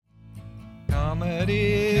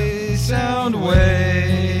Comedy Soundwave.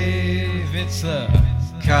 It's the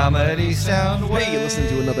Comedy Soundwave. Hey, you listen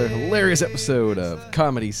to another hilarious episode of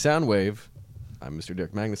Comedy Soundwave. I'm Mr.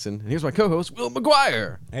 Derek Magnuson, and here's my co-host, Will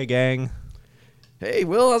McGuire. Hey, gang. Hey,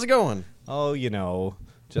 Will, how's it going? Oh, you know,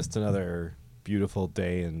 just another beautiful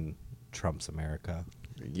day in Trump's America.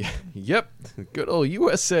 Yeah, yep, good old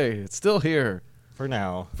USA. It's still here. For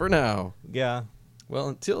now. For now. Yeah, Well,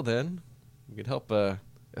 until then, we could help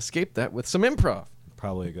escape that with some improv.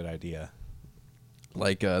 probably a good idea.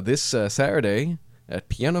 Like this Saturday at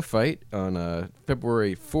Piano Fight on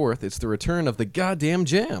February 4th, it's the return of the Goddamn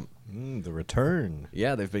Jam. The return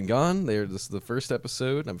Yeah, they've been gone. This is the first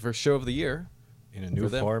episode, first show of the year. in a new For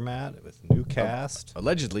them. format with new cast.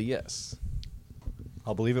 Allegedly, yes.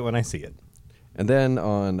 I'll believe it when I see it. And then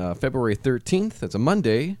on February 13th, that's a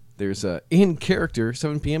Monday, there's In Character,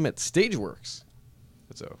 7 p.m. at Stageworks.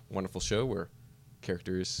 It's a wonderful show where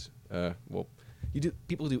characters,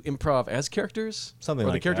 people do improv as characters? Something or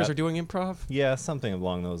like the characters that. are doing improv? Yeah, something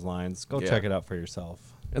along those lines. Go Yeah. check it out for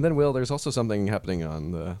yourself. And then, Will, there's also something happening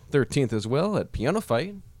on the 13th as well at Piano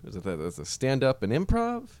Fight. There's a stand-up and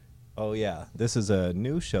improv. Oh, yeah. This is a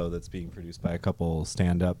new show that's being produced by a couple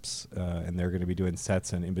stand-ups, and they're going to be doing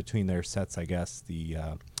sets. And in between their sets, I guess, the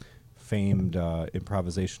famed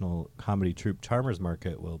improvisational comedy troupe Charmers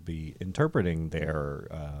Market will be interpreting their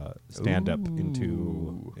stand-up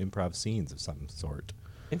into improv scenes of some sort.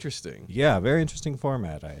 Interesting. Yeah, very interesting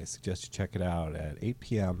format. I suggest you check it out at 8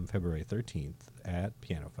 p.m. February 13th at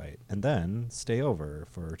Piano Fight. And then stay over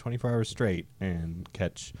for 24 hours straight and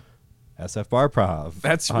catch SF Bar Prov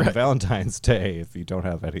That's on right. Valentine's Day if you don't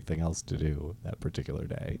have anything else to do that particular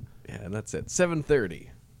day. Yeah, and that's at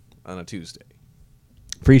 7:30 on a Tuesday.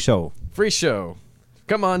 Free show. Free show.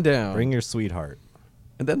 Come on down. Bring your sweetheart.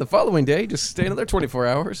 And then the following day, just stay another 24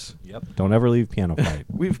 hours. Yep. Don't ever leave Piano Fight.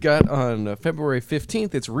 We've got on February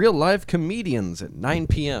 15th, it's Real Live Comedians at 9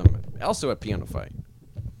 p.m., also at Piano Fight.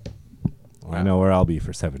 Well, I know where I'll be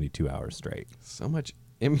for 72 hours straight. So much,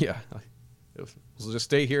 yeah. We'll just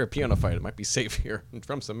stay here at Piano Fight. It might be safe here in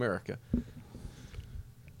Trump's America.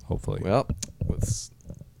 Hopefully. Well, it's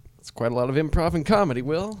quite a lot of improv and comedy,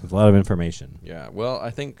 Will. There's a lot of information. Yeah, well,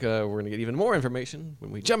 I think we're going to get even more information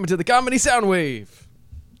when we jump into the Comedy Soundwave.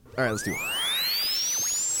 All right, let's do it.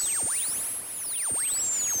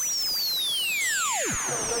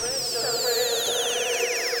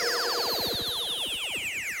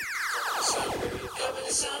 Comedy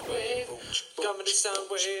Soundwave, Comedy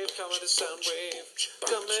Soundwave, Comedy Soundwave,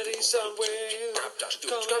 Comedy Soundwave,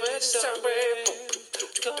 Comedy Soundwave,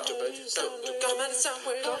 Comedy Soundwave, Comedy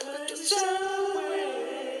Soundwave, Comedy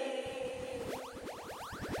Soundwave.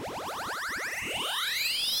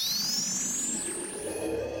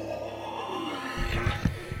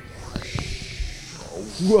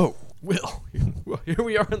 Whoa, Will. Here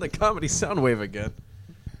we are in the Comedy Soundwave again.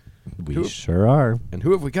 We Who- sure are. And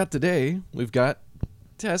who have we got today? We've got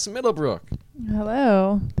Tess Middlebrook.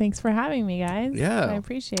 Hello. Thanks for having me, guys. Yeah. I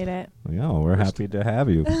appreciate it. Yeah, we're happy to have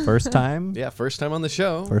you. First time? Yeah, first time on the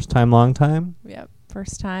show. First time, long time? Yep.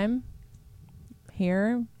 First time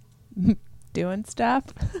here doing stuff.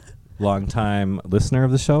 Long time listener of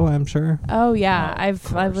the show, I'm sure. Oh yeah, Oh, of I've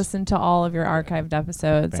course. listened to all of your archived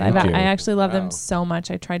episodes. Thank you. I actually love Wow. them so much.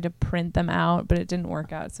 I tried to print them out, but it didn't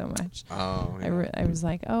work out so much. Oh, I was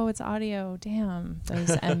like, oh, it's audio. Damn, those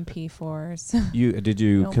MP4s. Did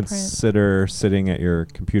you Don't print. consider sitting at your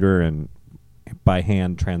computer and by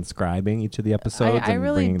hand transcribing each of the episodes I and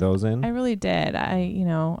really bringing those in? I really did.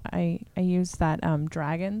 I used that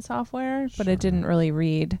Dragon software, but Sure. it didn't really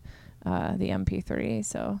read the MP3,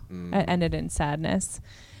 so it ended in sadness.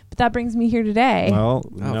 But that brings me here today. Well,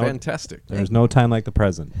 Oh, no, fantastic. there's no time like the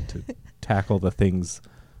present to tackle the things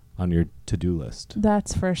on your to-do list.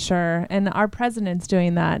 That's for sure. And our president's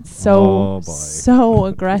doing that so Oh, boy. so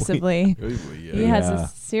aggressively. He has Yeah. a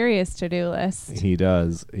serious to-do list He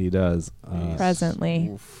does.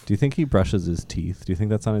 presently. Do you think he brushes his teeth? Do you think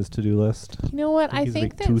that's on his to-do list? You know what? I He's a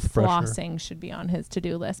think big that toothbrusher. flossing should be on his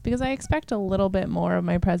to-do list because I expect a little bit more of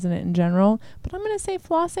my president in general. But I'm going to say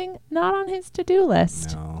flossing not on his to-do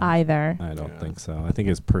list No. either. I don't Yeah. think so. I think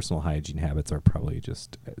his personal hygiene habits are probably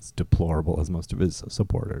just as deplorable as most of his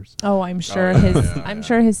supporters. Oh, I'm sure I'm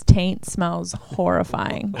sure his taint smells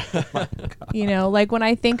horrifying. You know, like when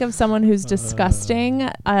I think of someone who's disgusting,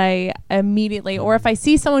 I immediately, or if I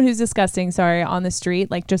see someone who's disgusting, on the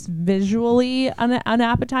street, like just visually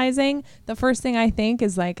unappetizing, the first thing I think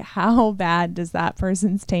is like, how bad does that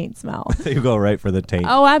person's taint smell? You go right for the taint.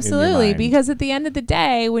 Oh, in your absolutely. mind. Because at the end of the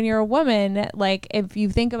day, when you're a woman, like if you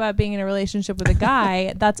think about being in a relationship with a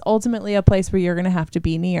guy, that's ultimately a place where you're going to have to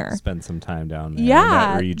be near. spend some time down there in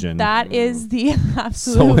Yeah, that region. that That is the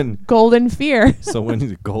absolute when- golden fear. So when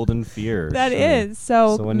the golden fear. That sure. is.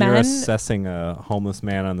 So when men, you're assessing a homeless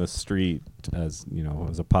man on the street as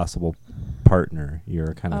as a possible partner,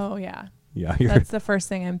 you're kind of oh yeah, you're that's the first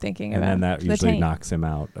thing I'm thinking and about. then that The usually taint. knocks him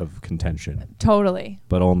out of contention. Totally.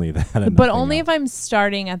 But only that. And But nothing only else. if I'm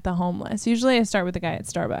starting at the homeless. Usually I start with the guy at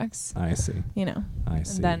Starbucks. I see. I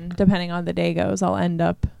see. And then depending on the day goes, I'll end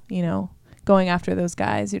up, going after those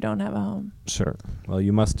guys who don't have a home. Sure. Well,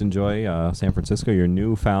 you must enjoy San Francisco, your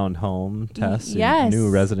newfound home, Tess. your yes. New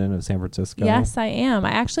resident of San Francisco. Yes, I am.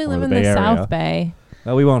 I actually Or live the in Bay the Area. South Bay.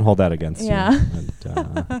 Well, we won't hold that against Yeah. you.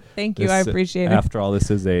 And, Thank you. I this, appreciate it. After all, this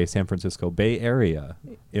is a San Francisco Bay Area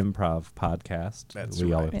improv podcast. That's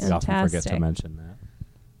we, right. we often forget to Fantastic. mention that.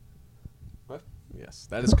 What? Yes,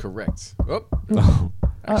 that is correct. Oh, Oh.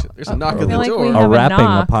 actually, there's a knock I on feel the like door. we A have a rapping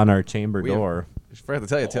knock. upon our chamber We have- door. I forgot to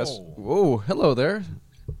tell you, Tess. Oh. Whoa, hello there.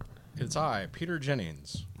 It's I, Peter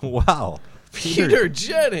Jennings. Wow. Peter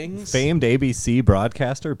Jennings. Famed ABC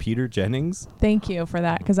broadcaster Peter Jennings. Thank you for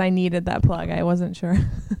that because I needed that plug. I wasn't sure.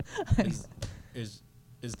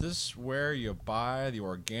 Is this where you buy the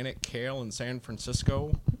organic kale in San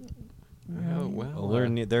Francisco? Oh, well.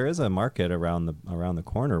 Well, there is a market around the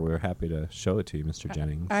corner. We're happy to show it to you, Mr.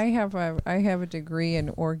 Jennings. I have a degree in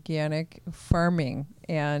organic farming,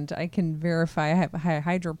 and I can verify. I have a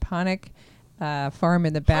hydroponic farm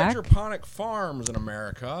in the back. Hydroponic farms in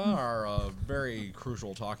America are a very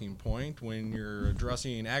crucial talking point when you're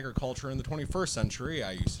addressing agriculture in the 21st century,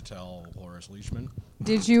 I used to tell Horace Leishman.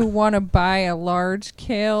 Did you want to buy a large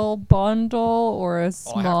kale bundle or a I'll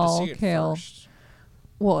small have to see it kale? first.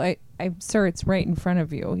 Well, sir, it's right in front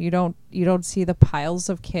of you. You don't see the piles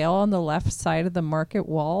of kale on the left side of the market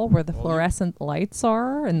wall where the Well, fluorescent lights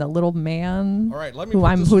are, and the little man All right, let me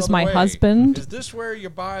put this who's another my way. husband. Is this where you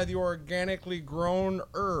buy the organically grown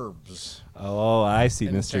herbs? Oh, I see,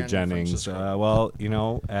 In Mr. San Jennings. Francisco.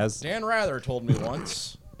 Well, as Dan Rather told me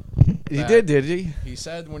once. He that did he? He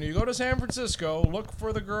said, when you go to San Francisco, look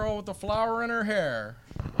for the girl with the flower in her hair.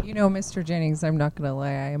 Mr. Jennings, I'm not going to lie.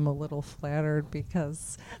 I am a little flattered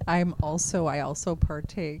because I also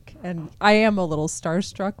partake, and I am a little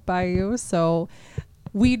starstruck by you. So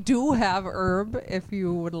we do have herb if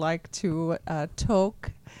you would like to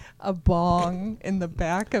toke a bong in the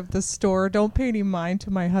back of the store. Don't pay any mind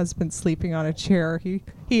to my husband sleeping on a chair. He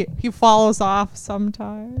follows off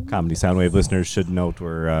sometimes. Comedy Soundwave listeners should note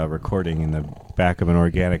we're recording in the back of an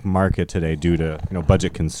organic market today due to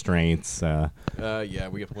budget constraints. Yeah,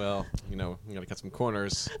 we gotta cut some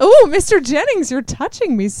corners. Oh, Mr. Jennings, you're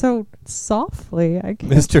touching me so softly. I can't.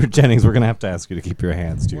 Mr. Jennings, we're gonna have to ask you to keep your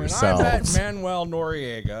hands to When I yourselves. met Manuel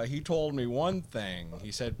Noriega, he told me one thing.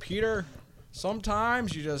 He said, Peter,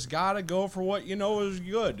 sometimes you just gotta go for what you know is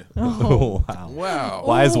good. Oh, wow. Wow.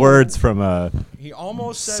 Wise words from a He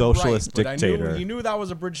almost said Socialist right, but dictator. he knew that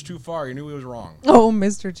was a bridge too far. He knew he was wrong. Oh,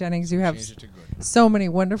 Mr. Jennings, you have Changed it to good. so many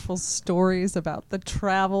wonderful stories about the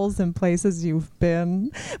travels and places you've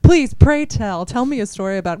been. Please, pray tell me a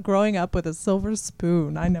story about growing up with a silver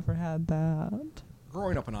spoon. I never had that.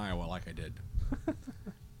 Growing up in Iowa like I did,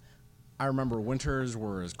 I remember winters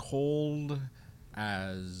were as cold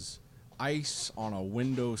as ice on a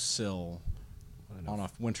windowsill on a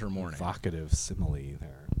winter morning. evocative simile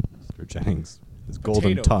there, Mr. Jennings. His golden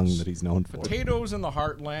Potatoes. tongue that he's known for. Potatoes in the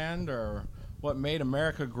heartland are what made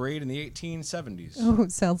America great in the 1870s. Oh,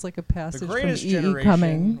 it sounds like a The passage from greatest E.E. generation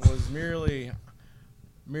Cummings. was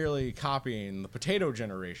merely copying the potato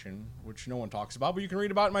generation, which no one talks about, but you can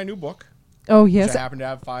read about in my new book, Oh, which yes. I happen to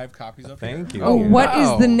have 5 copies of. Thank here. you. Oh, what is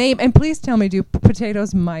Wow. the name? And please tell me, do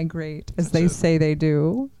potatoes migrate as they That's a- say they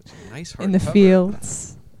do Nice in the hardcover.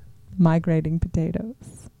 fields? Migrating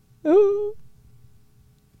potatoes. Ooh.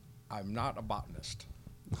 I'm not a botanist.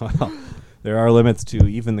 Well, there are limits to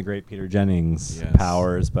even the great Peter Jennings' Yes.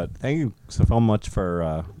 powers, but thank you so much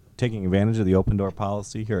for taking advantage of the open door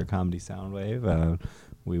policy here at Comedy Soundwave.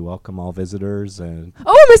 We welcome all visitors and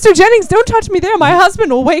Oh, Mr. Jennings, don't touch me there. My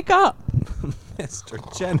husband will wake up.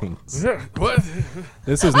 Mr. Jennings. What?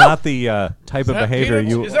 This is not the type of behavior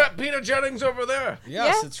you. Is that Peter Jennings over there?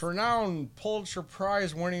 Yes, Yes. it's renowned Pulitzer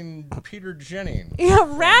Prize winning Peter Jennings. Yeah,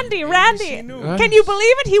 Randy, ABC News. can you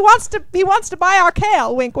believe it? He wants to buy our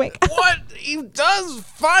kale. Wink, wink. What? He does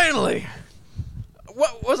finally.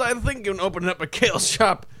 What was I thinking opening up a kale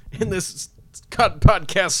shop in this cut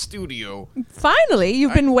podcast studio? Finally,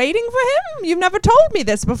 you've been waiting for him. You've never told me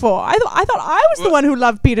this before. I thought I was the Well- one who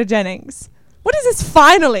loved Peter Jennings. What is this?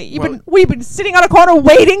 Finally, Well- we've been sitting on a corner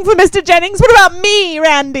waiting for Mr. Jennings. What about me,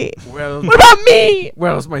 Randy? Well, What about me?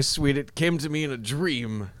 well, my sweet, it came to me in a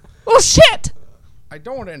dream. Well, shit. I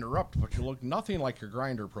don't want to interrupt, but you look nothing like your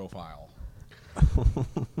Grinder profile.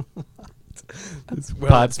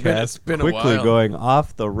 Well, it's podcast been a quickly while. going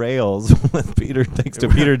off the rails with Peter, thanks to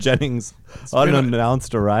Peter Jennings'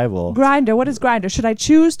 unannounced arrival. Grinder. What is Grinder? Should I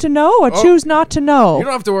choose to know or choose not to know? You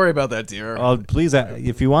don't have to worry about that, dear. Please,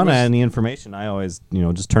 if you want any information, I always,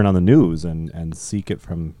 just turn on the news and seek it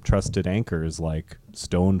from trusted anchors like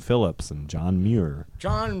Stone Phillips and John Muir.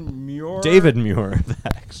 John Muir. David Muir,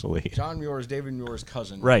 actually. John Muir is David Muir's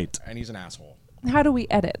cousin. Right. And he's an asshole. How do we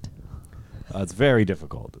edit? It's very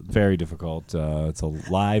difficult. Very difficult. It's a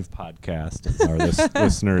live podcast, as our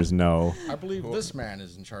listeners know. I believe this man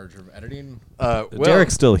is in charge of editing.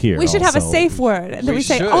 Derek's still here. We should have a also. safe word, and then We we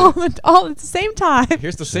say should. all at the same time.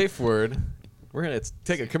 Here's the safe word. We're gonna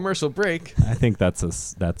take a commercial break. I think that's a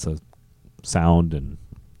sound and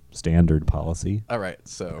standard policy. All right.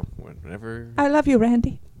 So whenever I love you,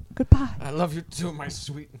 Randy. Goodbye. I love you too, my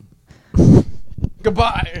sweet.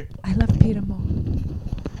 Goodbye. I love Peter more.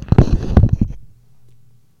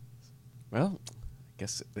 Well, I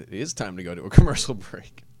guess it is time to go to a commercial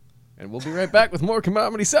break. And we'll be right back with more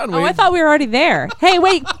Comedy Soundwave. Oh, I thought we were already there. Hey,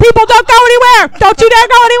 wait, people, don't go anywhere. Don't you dare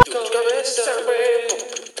go anywhere. Comedy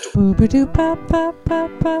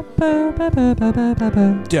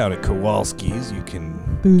Soundwave. Down at Kowalski's, you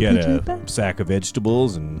can get a sack of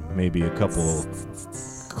vegetables and maybe a couple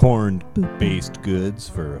corn-based goods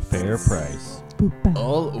for a fair price.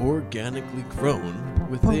 all organically grown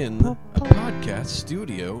within a podcast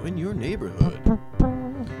studio in your neighborhood.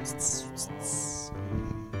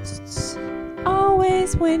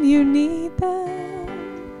 Always when you need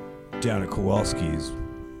them. Down at Kowalski's,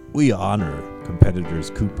 we honor competitors'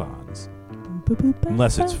 coupons.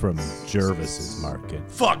 Unless it's from Jervis's market.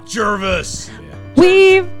 Fuck Jervis!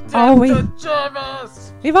 We've always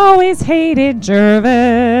hated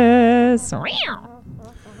Jervis.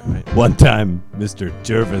 One time, Mr.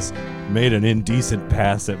 Jervis made an indecent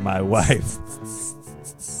pass at my wife.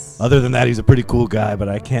 Other than that, he's a pretty cool guy, but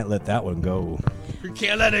I can't let that one go. You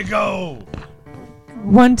can't let it go!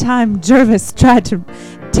 One time, Jervis tried to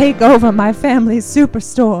take over my family's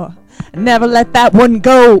superstore. Never let that one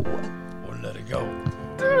go. Won't let it go.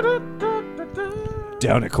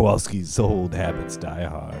 Down at Kowalski's, old habits die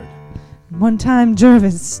hard. One time,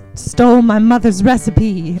 Jervis stole my mother's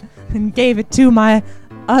recipe and gave it to my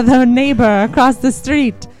other neighbor across the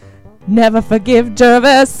street. Never forgive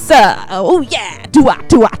Jervis. Oh yeah, do-ah,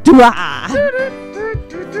 do-ah, do-ah.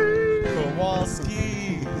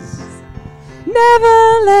 Kowalski's.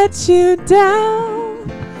 Never let you down.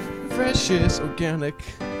 Freshest organic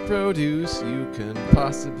produce you can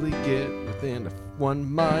possibly get within a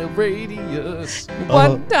 1 mile radius.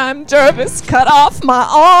 One time Jervis cut off my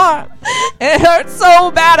arm. It hurt so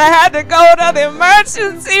bad I had to go to the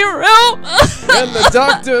emergency room. And the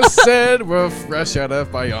doctor said we're fresh out of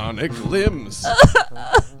bionic limbs.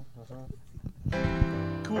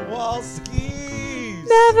 Kowalski's.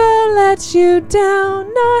 Never let you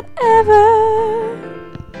down, not ever.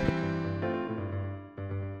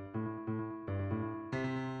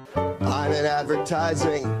 I'm in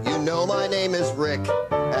advertising. You know my name is Rick,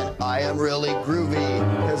 and I am really groovy,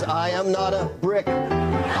 because I am not a brick.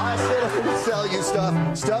 I sit up and sell you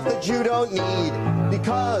stuff that you don't need,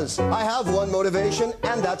 because I have one motivation,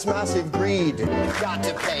 and that's massive greed. Got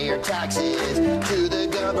to pay your taxes to the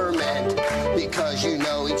government, because you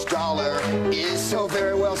know each dollar is so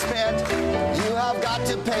very well spent. You have got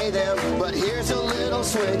to pay them, but here's a little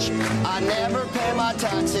switch. I never pay my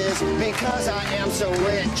taxes because I am so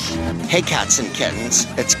rich. Hey cats and kittens,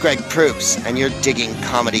 it's Greg Proops, and you're digging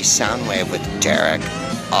Comedy Soundwave with Derek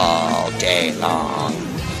all day long.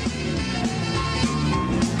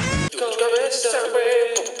 Comedy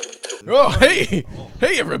Soundwave. Oh, hey!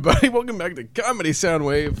 Hey, everybody. Welcome back to Comedy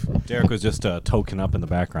Soundwave. Derek was just token up in the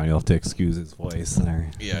background. You'll have to excuse his voice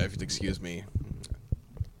there. Yeah, if you'd excuse me.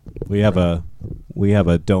 We have a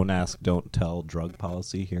don't ask, don't tell drug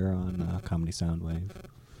policy here on Comedy Soundwave.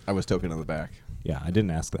 I was token on the back. Yeah, I didn't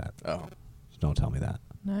ask that. Oh. So don't tell me that.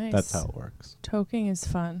 Nice. That's how it works. Toking is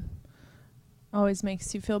fun. Always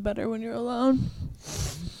makes you feel better when you're alone.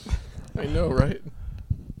 I know, right?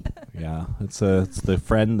 Yeah, it's the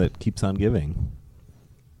friend that keeps on giving.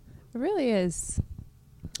 It really is.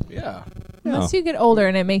 Yeah. Unless you get older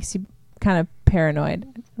and it makes you kind of paranoid.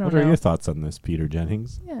 I don't What know. are your thoughts on this, Peter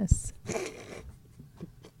Jennings? Yes.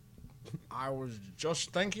 I was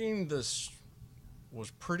just thinking this was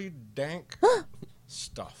pretty dank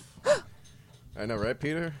stuff. I know, right,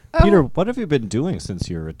 Peter? Peter, what have you been doing since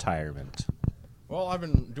your retirement? Well, I've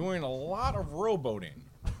been doing a lot of rowboating.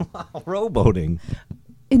 Rowboating.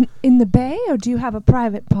 In the bay, or do you have a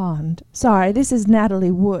private pond? Sorry, this is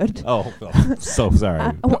Natalie Wood. Oh, so sorry.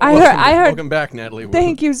 I heard. Welcome back, Natalie.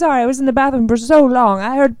 Thank you. Sorry, I was in the bathroom for so long.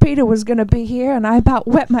 I heard Peter was gonna be here, and I about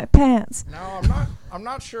wet my pants. Now, I'm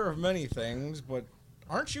not sure of many things, but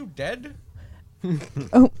aren't you dead?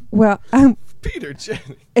 Oh well, Peter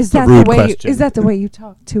Jennings. is that rude the way? question. Is that the way you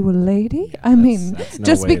talk to a lady? I mean, that's no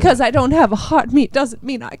just way because to- I don't have a heart meat doesn't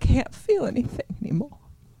mean I can't feel anything anymore.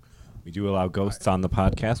 We do allow ghosts on the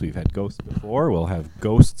podcast. We've had ghosts before. We'll have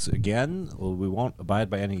ghosts again. Well, we won't abide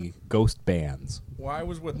by any ghost bans. Well, I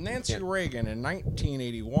was with Nancy Reagan in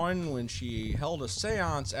 1981 when she held a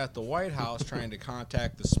seance at the White House trying to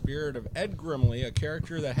contact the spirit of Ed Grimley, a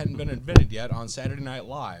character that hadn't been invented yet, on Saturday Night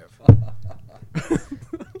Live.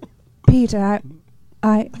 Peter,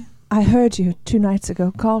 I heard you 2 nights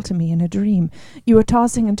ago call to me in a dream. You were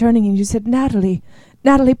tossing and turning, and you said, Natalie,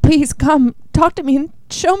 please come talk to me and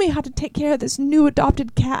show me how to take care of this new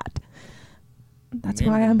adopted cat. That's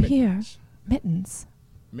Named why her I'm here. Mittens. Mittens.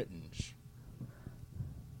 Mittens.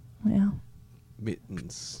 Well,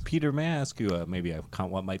 Mittens. Peter, may I ask you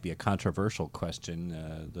what might be a controversial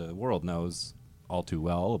question? The world knows all too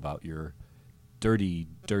well about your dirty,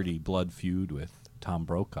 dirty blood feud with Tom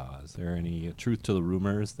Brokaw. Is there any truth to the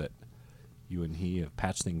rumors that you and he have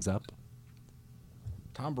patched things up?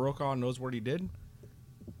 Tom Brokaw knows what he did.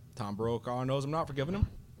 Tom Brokaw knows I'm not forgiving him.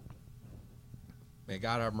 May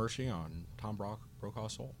God have mercy on Tom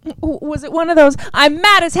Brokaw's soul. was it one of those I'm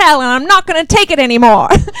mad as hell and I'm not going to take it anymore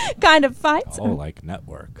kind of fights? Oh, like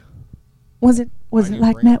Network. Was it Why do you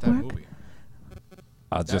like bring up that Network? movie?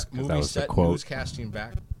 Just That because movie that was the set quote. newscasting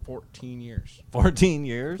back 14 years. 14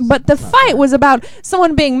 years? But the fight was about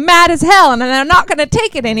someone being mad as hell and they're not going to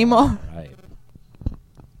take it anymore. Right.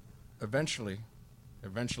 Eventually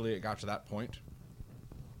it got to that point.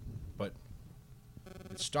 But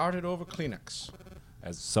it started over Kleenex.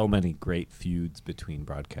 As so many great feuds between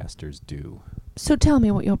broadcasters do. So tell me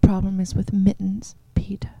what your problem is with Mittens,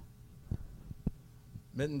 Peter.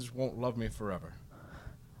 Mittens won't love me forever.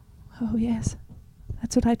 Oh, yes.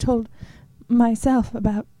 That's what I told myself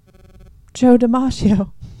about Joe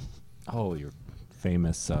DiMaggio. Oh, your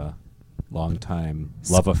famous long-time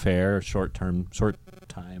love affair, short-time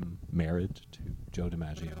marriage to Joe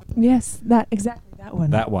DiMaggio. Yes, exactly that one.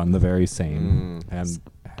 That one, the very same. And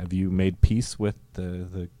have you made peace with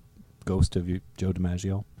the ghost of Joe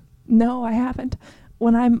DiMaggio? No, I haven't.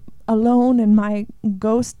 When I'm alone in my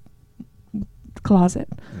ghost closet,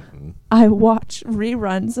 I watch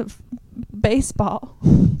reruns of baseball.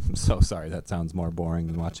 I'm so sorry. That sounds more boring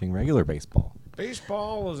than watching regular baseball.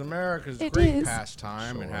 Baseball is America's It great is.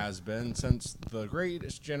 pastime and has been since the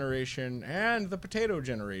Greatest Generation and the Potato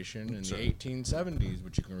Generation in the 1870s,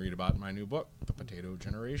 which you can read about in my new book, The Potato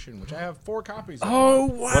Generation, which I have 4 copies of. Oh,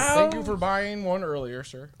 Well, wow. thank you for buying one earlier,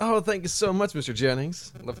 sir. Oh, thank you so much, Mr.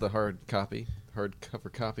 Jennings. I love the hardcover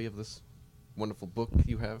copy of this wonderful book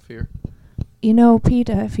you have here. You know,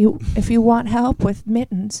 Peter, if you want help with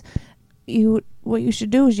Mittens, what you should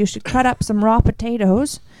do is you should cut up some raw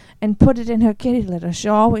potatoes and put it in her kitty litter.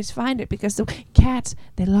 She'll always find it because the cats,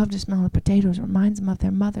 they love to smell the potatoes. It reminds them of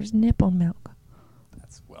their mother's nipple milk.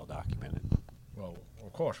 That's well documented. Well,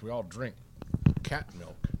 of course, we all drink cat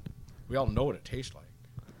milk. We all know what it tastes like.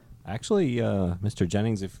 Actually, Mr.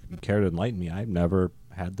 Jennings, if you care to enlighten me, I've never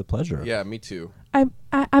had the pleasure. Yeah, me too. I'm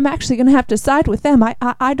actually going to have to side with them.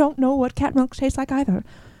 I don't know what cat milk tastes like either.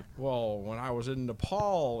 Well, when I was in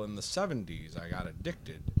Nepal in the 70s, I got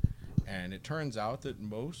addicted. And it turns out that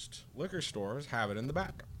most liquor stores have it in the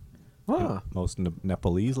back. Ah. Most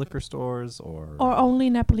Nepalese liquor stores or Or only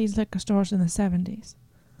Nepalese liquor stores in the 70s.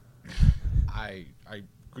 I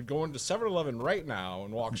could go into 7-Eleven right now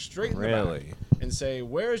and walk straight in the Really? back and say,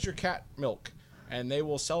 "Where's your cat milk?" And they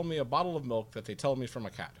will sell me a bottle of milk that they tell me is from a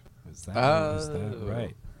cat. is that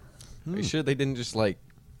right? Are you sure they didn't just like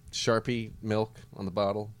Sharpie milk on the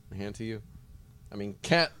bottle and hand to you? I mean,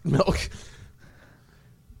 cat milk.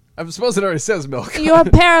 I suppose it already says milk. Your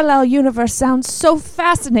parallel universe sounds so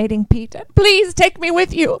fascinating, Peter. Please take me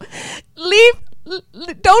with you.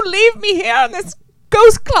 Don't leave me here in this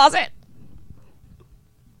ghost closet.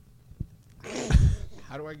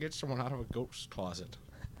 How do I get someone out of a ghost closet?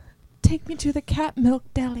 Take me to the cat milk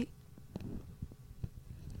deli.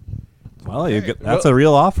 Well, Okay. that's a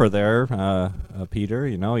real offer there, Peter.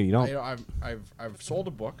 You know, you don't. I've sold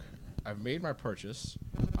a book. I've made my purchase.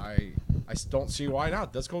 I don't see why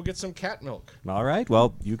not. Let's go get some cat milk. All right.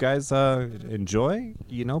 Well, you guys enjoy.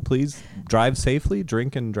 You know, please drive safely,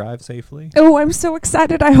 drink and drive safely. Oh, I'm so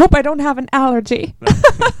excited. I hope I don't have an allergy.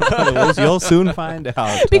 You'll soon find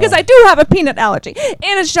out. Because I do have a peanut allergy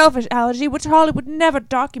and a shellfish allergy, which Hollywood never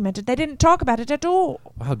documented. They didn't talk about it at all.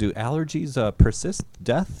 Wow, do allergies persist?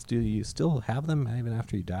 Death? Do you still have them even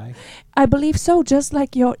after you die? I believe so. Just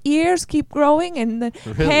like your ears keep growing and the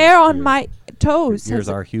Really? hair on Your my toes Ears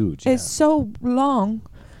are huge. is so long.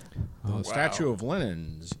 The statue of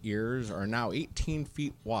Lenin's ears are now 18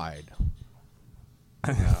 feet wide.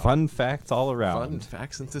 Fun facts all around. Fun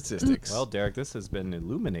facts and statistics. Well, Derek, this has been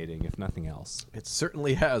illuminating, if nothing else. It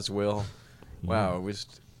certainly has, Will. Wow, it was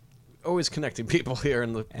always connecting people here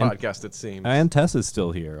in the And- podcast, it seems. And Tess is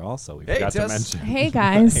still here, also. We Hey, forgot to Tess. mention. Hey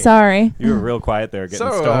guys, sorry. You were real quiet there, getting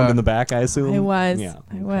So, stoned in the back, I assume. I was. Yeah.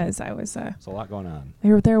 I was. There's a lot going on.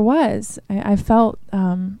 There was. I felt.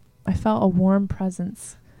 I felt a warm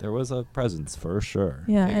presence. There was a presence for sure.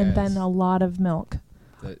 Yeah, Hey, and guys. then a lot of milk.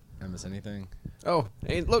 Did I miss anything? Oh,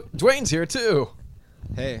 hey, look, Dwayne's here, too.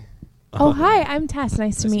 Hey. Oh, hi. I'm Tess.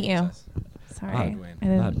 Nice to meet you. Tess. Sorry, Hi, Dwayne. I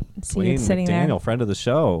didn't see you Wayne sitting McDaniel, there. friend of the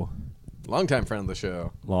show. Longtime friend of the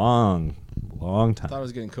show. Long I thought I time.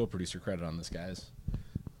 was getting co-producer credit on this, guys.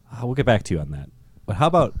 We'll get back to you on that. But how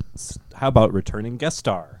about returning guest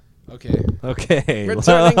star? Okay. Okay.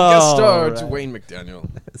 Returning guest star All right. Dwayne McDaniel.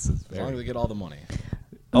 This is As long as they get all the money.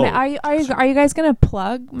 Oh, Are you guys gonna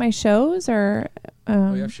plug my shows or?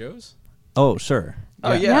 Oh, you have shows? Oh, sure.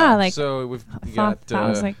 Oh, yeah. Yeah, like, so we I got... thought that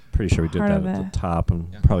was like Pretty sure we did part that of at the top and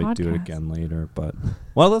Yeah. probably do it podcast. again later. But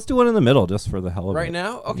well, let's do one in the middle just for the hell of it. Right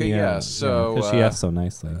now? Okay, yeah, so, because she asked so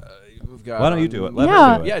nicely. we've got Why don't you do it? Let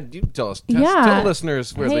Yeah. her do it. Yeah, you tell us. Tell Yeah. the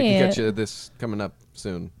listeners where they Hey, can get you this coming up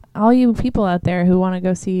soon. all you people out there who want to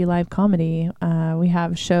go see live comedy, we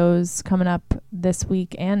have shows coming up this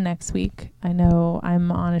week and next week. I know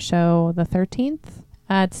I'm on a show the 13th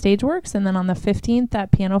at Stageworks, and then on the 15th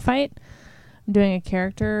at Piano Fight. I'm doing a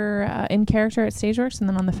character in character at Stageworks, and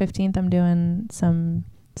then on the 15th I'm doing some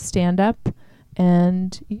stand up.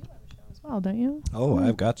 And you have a show as well, don't you? Oh,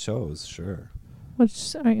 I've got shows. Sure.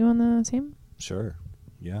 Which aren't you on the same Sure.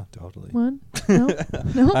 Yeah, totally. one? No,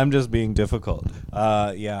 no. I'm just being difficult.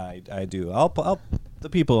 Yeah, I do. I'll the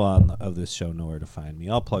people of this show know where to find me.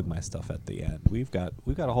 I'll plug my stuff at the end. We've got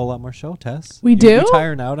a whole lot more show, Tess. We You do?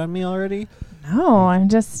 tiring out on me already? No, I'm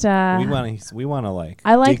just. we want to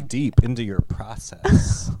I like- dig deep into your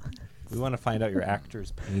process. We want to find out your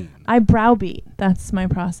actor's pain. I browbeat. That's my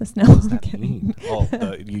process. No, What does I'm that kidding. mean? Oh,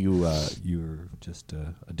 you're just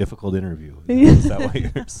a difficult interview. Is that what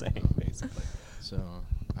you're saying, basically? So,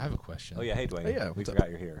 I have a question. Oh yeah, hey Dwayne. Oh, yeah, we what's up? forgot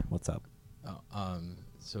you're here. What's up? Oh,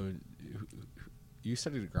 so, you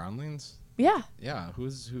studied at Groundlings? Yeah. Yeah.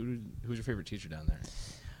 Who's your favorite teacher down there?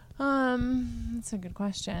 That's a good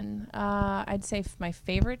question. I'd say my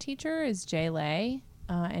favorite teacher is Jay Lay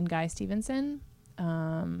and Guy Stevenson.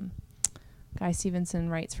 Guy Stevenson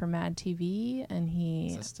writes for Mad TV, and Is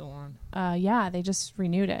he, that still on? yeah, they just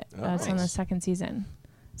renewed it. Oh, It's on the nice. second season. know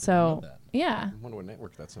So that. yeah, I wonder what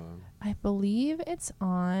network that's on. I believe it's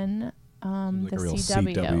on Like the a real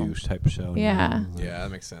CW. CW type show. Yeah. Yeah,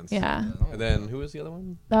 that makes sense. Yeah. And then who was the other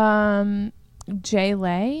one? Jay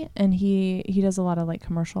Lay, and he does a lot of like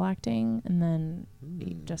commercial acting, and then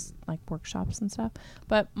he just like workshops and stuff.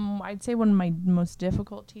 But I'd say one of my most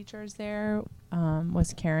difficult teachers there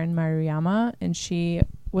was Karen Maruyama, and she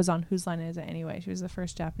was on Whose Line Is It Anyway? She was the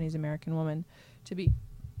first Japanese American woman to be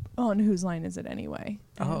on Whose Line Is It Anyway?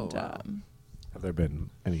 Oh, And, wow. Have there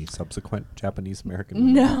been any subsequent Japanese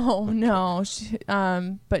American? women? No. She,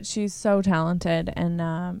 but she's so talented,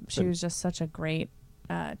 and she Been- was just such a great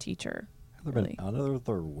teacher. Have there really. been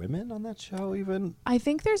other women on that show even? I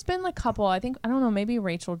think there's been a couple. I don't know, maybe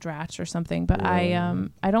Rachel Dratch or something. But I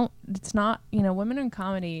don't. It's not. Women in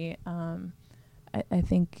comedy. I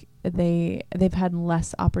think they've had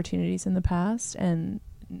less opportunities in the past, and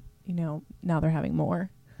now they're having more.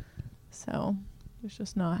 So there's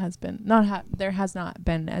just there has not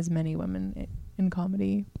been as many women in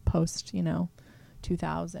comedy post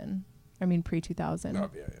 2000. I mean pre-2000. Oh,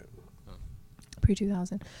 yeah.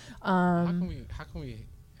 Pre-2000. How can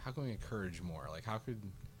we encourage more? Like, is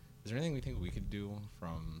there anything we think we could do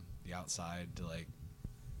from the outside to like,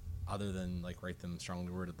 other than like write them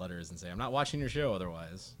strongly worded letters and say, I'm not watching your show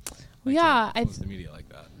otherwise. Like, Yeah, to influence the media like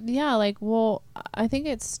that. Yeah, I think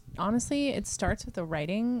it starts with the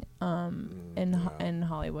writing in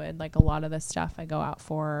Hollywood. Like a lot of the stuff I go out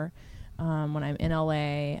for when I'm in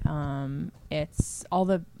LA, it's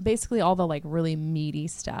basically all the like really meaty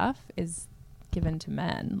stuff is given to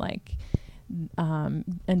men. Like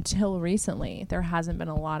until recently, there hasn't been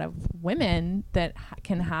a lot of women that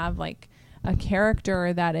can have like a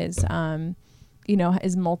character that is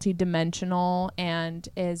is multi-dimensional and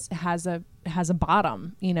has a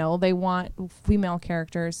bottom. They want female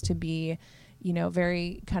characters to be,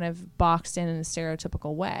 very kind of boxed in a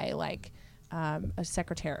stereotypical way, like a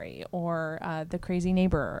secretary or the crazy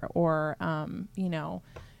neighbor or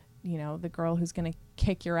the girl who's going to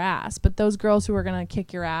kick your ass. But those girls who are going to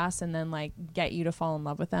kick your ass and then like get you to fall in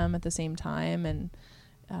love with them at the same time and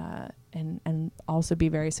also be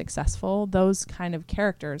very successful, those kind of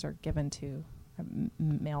characters are given to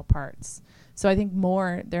male parts. So I think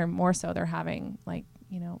they're having like,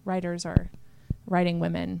 writers are writing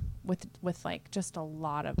women with like just a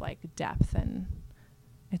lot of like depth, and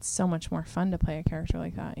it's so much more fun to play a character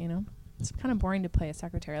like that. It's kind of boring to play a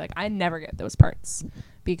secretary. Like I never get those parts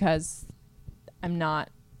because I'm not,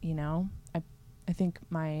 I think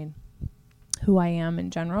who I am in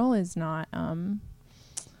general is not,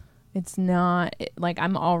 like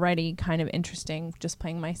I'm already kind of interesting just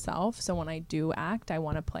playing myself. So when I do act, I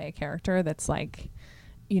want to play a character that's like,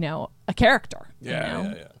 a character,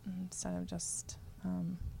 instead of just,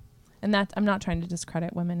 and that I'm not trying to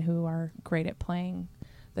discredit women who are great at playing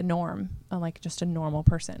the norm, like just a normal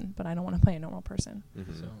person, but I don't want to play a normal person.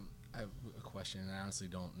 Mm-hmm. So I have a question, and I honestly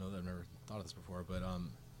don't know that I've never thought of this before, but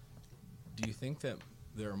do you think that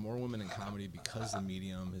there are more women in comedy because the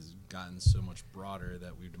medium has gotten so much broader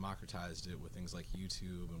that we've democratized it with things like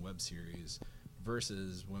YouTube and web series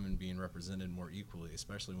versus women being represented more equally,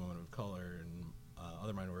 especially women of color and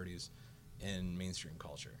other minorities in mainstream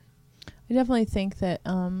culture? I definitely think that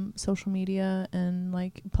social media and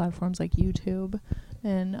like platforms like YouTube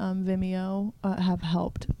and Vimeo have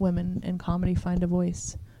helped women in comedy find a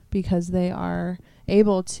voice, because they are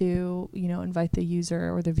able to, invite the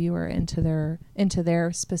user or the viewer into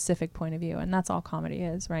their specific point of view. And that's all comedy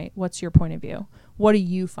is, right? What's your point of view? What do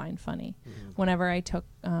you find funny? Mm-hmm. Whenever I took,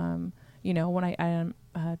 when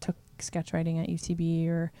I took sketch writing at UCB,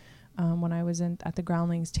 or when I was at the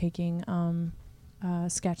Groundlings taking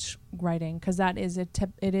sketch writing, because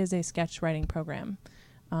it is a sketch writing program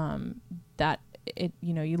that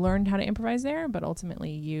you learn how to improvise there, but ultimately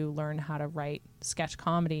you learn how to write sketch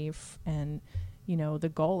comedy and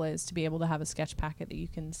the goal is to be able to have a sketch packet that you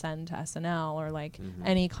can send to SNL or like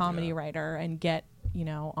any comedy writer and get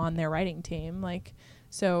on their writing team. Like,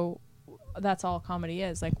 so that's all comedy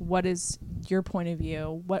is. Like, what is your point of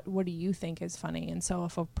view? What do you think is funny? And so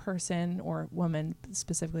if a person or woman,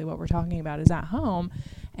 specifically what we're talking about, is at home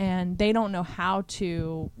and they don't know how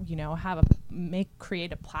to,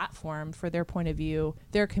 create a platform for their point of view,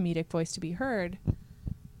 their comedic voice to be heard,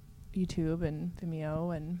 YouTube and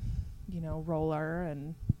Vimeo and, Roller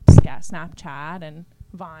and Snapchat and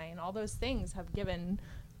Vine, all those things have given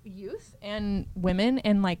youth and women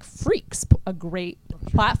and like freaks a great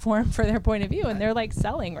platform for their point of view, and they're like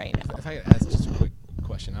selling right now. If I could ask just a quick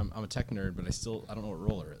question, I'm a tech nerd, but I don't know what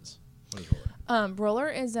Roller is. What is Roller? Roller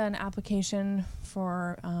is an application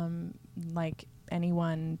for like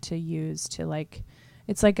anyone to use to like,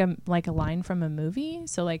 it's like a line from a movie.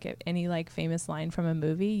 So like any like famous line from a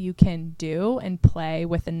movie you can do and play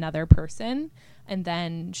with another person and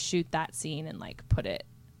then shoot that scene and like put it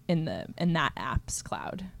in that app's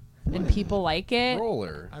cloud. And people like it.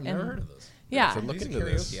 Roller. I've never heard of this. Yeah. So look There's a into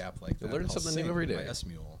this. karaoke app like You that learn called something new Sing every by day.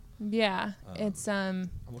 S-Mule. Yeah. It's I'm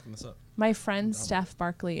looking this up. my friend Steph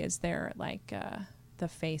Barkley is their like the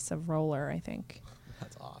face of Roller, I think.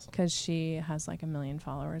 That's awesome. Because she has like 1 million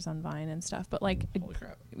followers on Vine and stuff. But like, Holy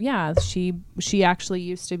crap. yeah, she actually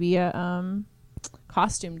used to be a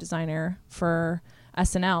costume designer for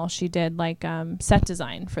SNL. She did like set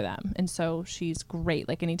design for them, and so she's great.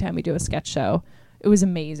 Like anytime we do a sketch show, it was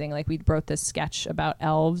amazing. Like we wrote this sketch about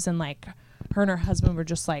elves, and like her and her husband were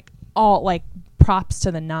just like all like props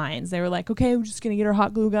to the nines. They were like, okay, we're just gonna get her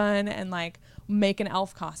hot glue gun and like make an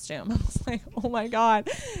elf costume. I was like, oh my god.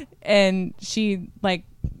 And she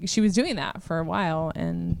was doing that for a while,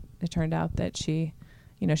 and it turned out that she'd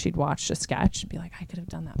watched a sketch and be like, I could have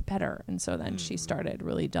done that better. And so then she started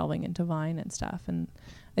really delving into Vine and stuff. And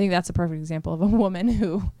I think that's a perfect example of a woman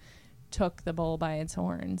who took the bull by its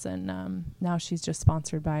horns, and now she's just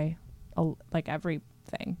sponsored by like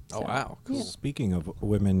everything. Oh, So, wow. yeah. Speaking of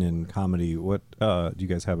women in comedy, what do you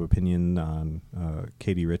guys have opinion on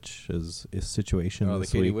Katie Rich's situation Oh, the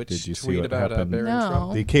this Katie week? Rich Did you see tweet what about happened? Barron No.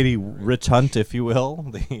 Trump? The Katie Rich hunt, if you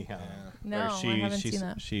will. No, I haven't seen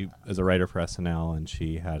that. She is a writer for SNL, and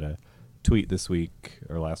she had a tweet this week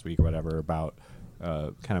or last week or whatever about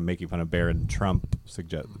kind of making fun of Barron Trump,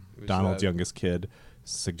 Donald's youngest kid,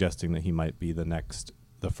 suggesting that he might be the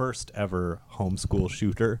first ever homeschool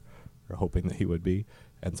shooter, or hoping that he would be.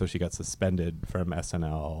 and so she got suspended from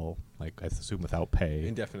SNL, like I assume without pay.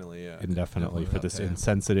 Indefinitely, yeah. Indefinitely for Without this pay.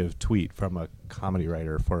 insensitive tweet from a comedy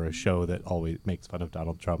writer for a show that always makes fun of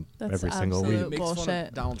Donald Trump That's every single absolute week. Makes fun bullshit.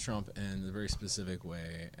 of Donald Trump in a very specific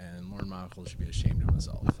way, and Lorne Michaels should be ashamed of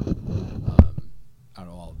himself. Out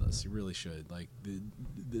of all of this, he really should. Like,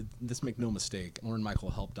 this make no mistake, Lorne Michael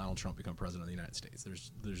helped Donald Trump become president of the United States.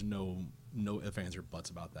 There's no ifs, ands, or buts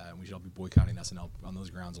about that, and we should all be boycotting SNL on those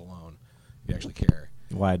grounds alone. If you actually care.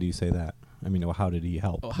 Why do you say that? I mean, how did he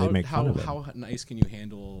help? Oh, They make fun of him. how nice can you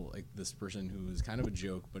handle like this person who is kind of a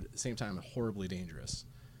joke, but at the same time horribly dangerous?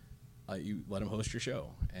 You let him host your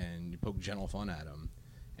show, and you poke gentle fun at him,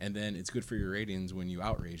 and then it's good for your ratings when you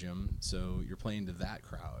outrage him. So you're playing to that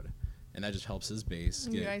crowd, and that just helps his base.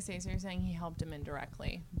 You Get, guys say, so you're saying he helped him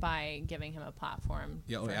indirectly by giving him a platform.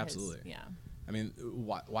 Yeah, oh, for his- absolutely. Yeah. I mean,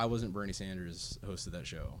 why wasn't Bernie Sanders hosted that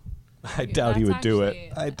show? I doubt he That's would do it.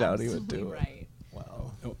 actually I doubt he would absolutely do it. Right.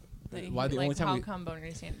 Wow. Why the like, only time how we come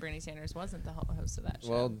Bernie Sanders wasn't the host of that show?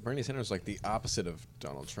 Well, Bernie Sanders is like the opposite of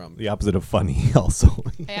Donald Trump. The opposite of funny, also.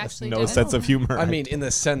 He I has actually no didn't sense know. of humor. I mean, in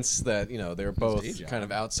the sense that, you know, they're both day job. kind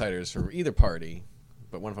of outsiders from either party,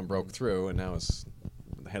 but one of them broke through and now is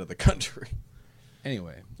the head of the country.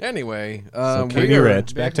 anyway. Anyway, so Katie we're-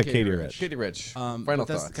 Rich. Back to Katie Katie Rich. Rich. Katie Rich. But Final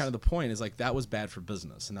that's thoughts. kind of the point. Is like that was bad for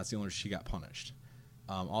business, and that's the only reason she got punished.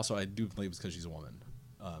 Also, I do believe it's because she's a woman.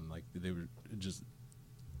 Like they were just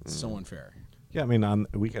so unfair. Yeah, I mean, on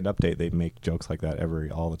Weekend Update, they make jokes like that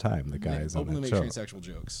all the time. The guys They on openly that make show. transsexual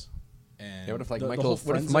jokes. And Yeah, what if, like, the Michael- whole what if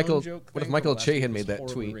friend zone Michael- joke what if thing Michael from last Che week had was made that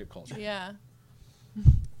horribly tweet? rape culture. Yeah.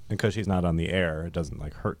 And because she's not on the air, it doesn't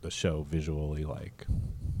like hurt the show visually, like,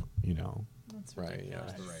 you know. That's Right,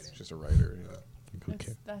 ridiculous. yeah. She's just a writer. Yeah. Who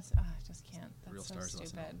cares? That's I just can't. That's Real so stars listen.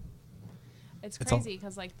 stupid. It's It's all- crazy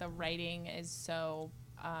because like the writing is so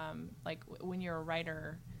like when you're a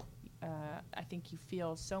writer, I think you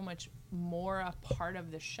feel so much more a part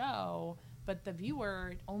of the show, but the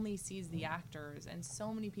viewer only sees the actors, and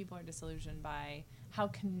so many people are disillusioned by how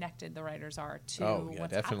connected the writers are to Oh, yeah,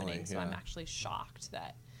 what's definitely, happening. So I'm yeah. actually shocked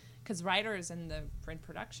that. Because writers in the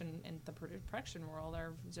production world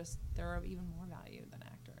are just they're of even more value than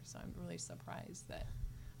actors. So I'm really surprised that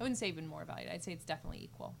I wouldn't say even more valued. I'd say it's definitely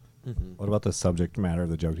equal. What about the subject matter of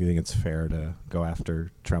the joke? Do you think it's fair to go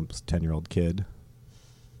after Trump's 10-year-old kid?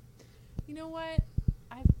 You know what?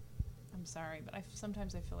 I'm sorry, but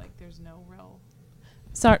sometimes I feel like there's no real.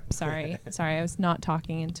 Sorry. I was not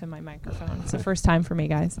talking into my microphone. It's the first time for me,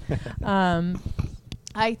 guys.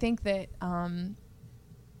 I think that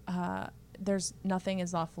there's nothing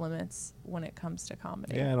is off limits when it comes to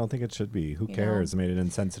comedy. Yeah, I don't think it should be. Who You cares? know? I made an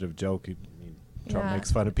insensitive joke. Trump Yeah.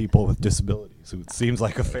 makes fun of people with disabilities, who it seems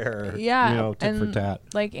like a fair, Yeah, tit for and tat.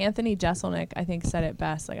 like Anthony Jeselnik, I think said it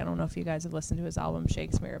best. Like I don't know if you guys have listened to his album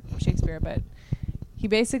Shakespeare, but he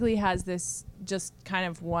basically has this just kind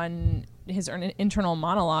of his internal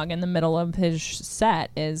monologue in the middle of his set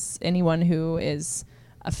is anyone who is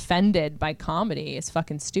offended by comedy is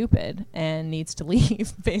fucking stupid and needs to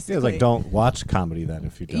leave. Basically, Yeah, it's like don't watch comedy then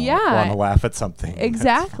if you don't Yeah. want to laugh at something.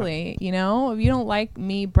 Exactly. You know, if you don't like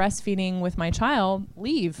me breastfeeding with my child,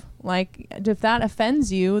 leave. Like, if that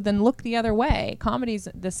offends you, then look the other way. Comedy's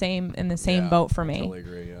the same in the same Yeah, boat for I me. totally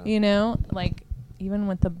agree, yeah. You know, like even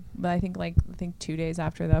with I think 2 days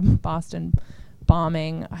after the Boston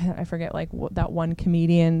bombing, I forget like what that one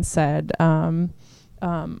comedian said.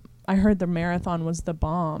 I heard the marathon was the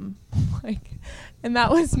bomb, like, and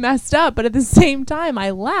that was messed up. But at the same time,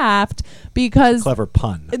 I laughed because Clever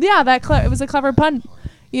pun. yeah, it was a clever pun,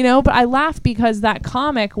 you know. But I laughed because that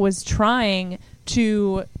comic was trying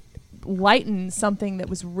to lighten something that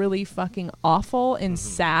was really fucking awful and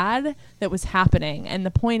sad that was happening. And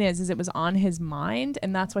the point is it was on his mind,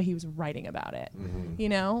 and that's why he was writing about it. You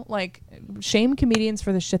know, like shame comedians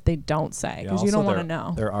for the shit they don't say because Yeah, you don't also want to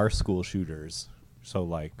know. There are school shooters, so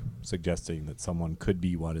like suggesting that someone could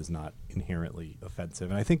be one is not inherently offensive.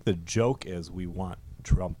 And I think the joke is we want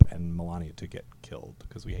Trump and Melania to get killed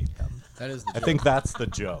because we hate them. That is the I think that's the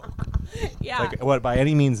joke. Yeah. Like what by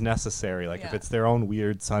any means necessary. Like if Yeah. it's their own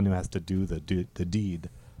weird son who has to do the deed,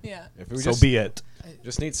 Yeah. If we so just, be it.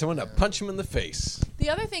 just need someone to punch him in the face. The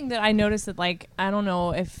other thing that I noticed that, like, I don't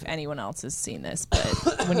know if anyone else has seen this,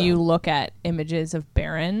 but when you look at images of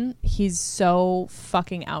Barron, he's so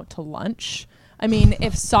fucking out to lunch. I mean,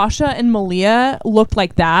 if Sasha and Malia looked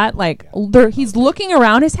like that, like, he's looking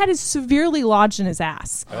around, his head is severely lodged in his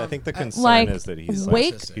ass. And I think the concern like, is that he's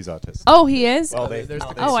wake- he's autistic. Oh, he is? Well, there's the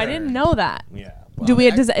Oh, I concern. didn't know that. Yeah. Do we?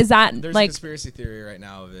 Is that There's a like? conspiracy theory right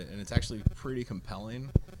now of it, and it's actually pretty compelling.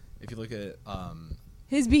 If you look at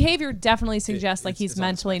His behavior definitely suggests like it's- he's it's on the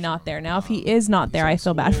mentally not spectrum. there. Now, if he is not He's there, in I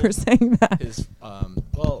feel bad school. for saying that. His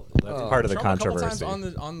well, part of the a couple times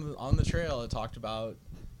controversy. on the trail, it talked about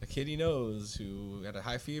a kid he knows who had a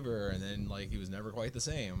high fever, and then like he was never quite the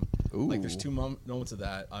same. Like there's Ooh. two moments of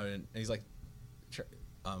that, and he's like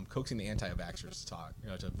coaxing the anti-vaxxers to talk,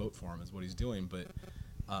 to vote for him is what he's doing, but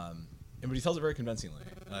he tells it very convincingly.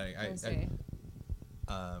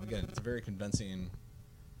 Again, it's a very convincing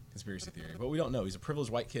conspiracy theory, but we don't know. He's a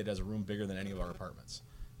privileged white kid, has a room bigger than any of our apartments,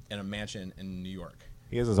 in a mansion in New York.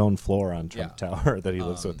 He has his own floor on Trump Yeah. Tower that he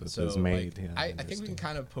lives with So, his maid. like, Yeah, I think we interesting. can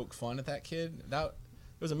kind of poke fun at that kid. That it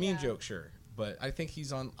was a mean joke, sure, but I think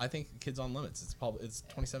he's on. I think the kid's on limits. It's public. It's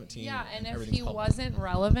 2017. Yeah, and if everything's he public. wasn't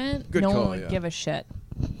relevant, Good no call, one would yeah. give a shit.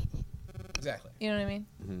 Exactly. You know what I mean?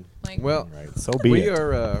 Mm-hmm. Like, Well, Right, so be we it.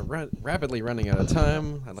 are rapidly running out of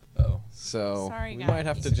time. Oh, So Sorry, we guys. might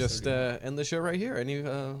have to just end the show right here. Any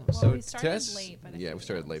so we started Tess? late, but I yeah, think we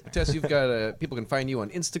started we're late. But Tess, you've got people can find you on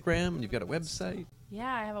Instagram, and you've got a website.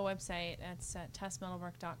 yeah, I have a website. It's at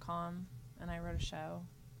tessmiddlebrook.com, and I wrote a show.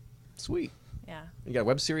 Sweet. Yeah. You got a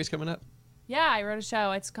web series coming up. Yeah, I wrote a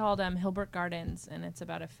show. It's called Hilbert Gardens, and it's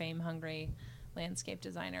about a fame-hungry landscape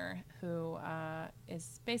designer who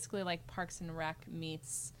is basically like Parks and Rec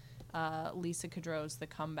meets Lisa Kudrow's The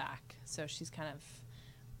Comeback. So she's kind of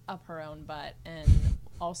up her own butt and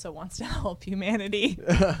also wants to help humanity.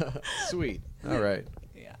 Sweet. All right.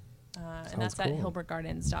 Yeah. And that's cool. at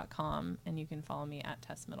hilbertgardens.com, and you can follow me at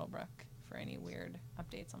Tess Middlebrook for any weird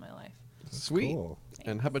updates on my life. Sweet. Cool.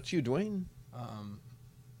 And how about you, Dwayne?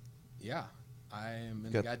 yeah. I'm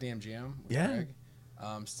in Got- the goddamn jam. With Yeah.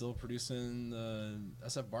 Greg. Still producing the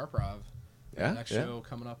SF Barprov. Yeah, Next yeah. show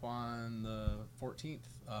coming up on the 14th.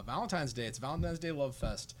 Valentine's Day. It's Valentine's Day Love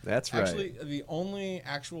Fest. That's right. Actually, the only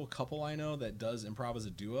actual couple I know that does improv as a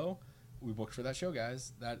duo, we booked for that show,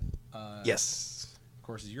 guys. That Yes. of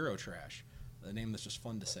course, is Eurotrash. The name that's just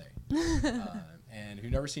fun to say. And if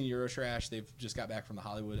you've never seen Eurotrash, they've just got back from the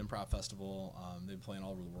Hollywood Improv Festival. They've been playing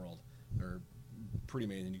all over the world. They're pretty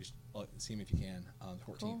amazing. You can see them if you can. The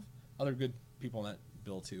 14th. Cool. Other good people in that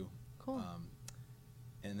bill too. Cool.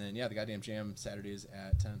 And then the goddamn jam Saturdays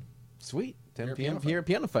at 10. Sweet. 10 Here at p.m. Piano here at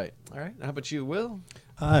Piano Fight. All right. How about you, Will?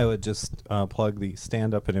 I would just plug the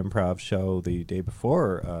stand-up and improv show the day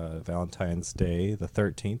before Valentine's Day, the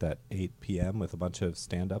 13th at 8 p.m. with a bunch of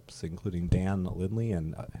stand-ups, including Dan Lindley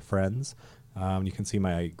and friends. You can see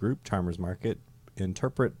my group, Charmers Market,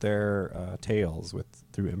 interpret their tales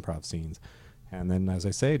through improv scenes. And then, as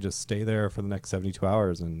I say, just stay there for the next 72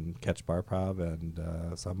 hours and catch Barprov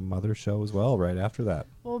and some other show as well right after that.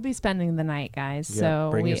 We'll be spending the night, guys. Yeah,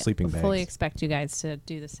 So bring we your sleeping fully bags. expect you guys to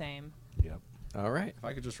do the same. Yep. All right. If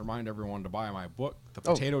I could just remind everyone to buy my book, The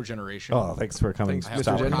Oh. Potato Generation. Oh, thanks for coming. Thanks,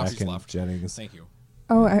 I have Mr. 4 Jennings. copies Back in, left. Jennings. Thank you.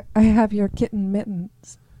 Oh, I have your kitten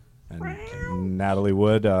mittens. And Natalie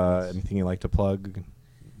Wood, anything you like to plug?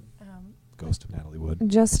 Ghost of Natalie Wood.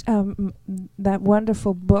 Just that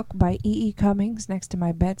wonderful book by E.E. Cummings next to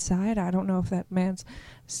my bedside. I don't know if that man's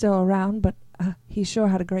still around, but he sure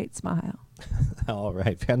had a great smile. All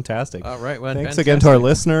right, fantastic. All right. Well, Thanks again to our fantastic.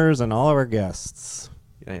 listeners and all of our guests.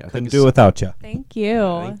 Yeah, Couldn't thank do it without you. Thank you.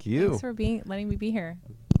 Thank you. Thanks for letting me be here.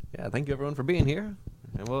 Yeah, thank you everyone for being here.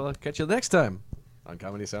 And we'll catch you next time on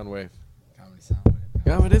Comedy Soundwave. Comedy Soundwave.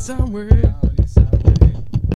 Comedy Soundwave. Comedy Soundwave.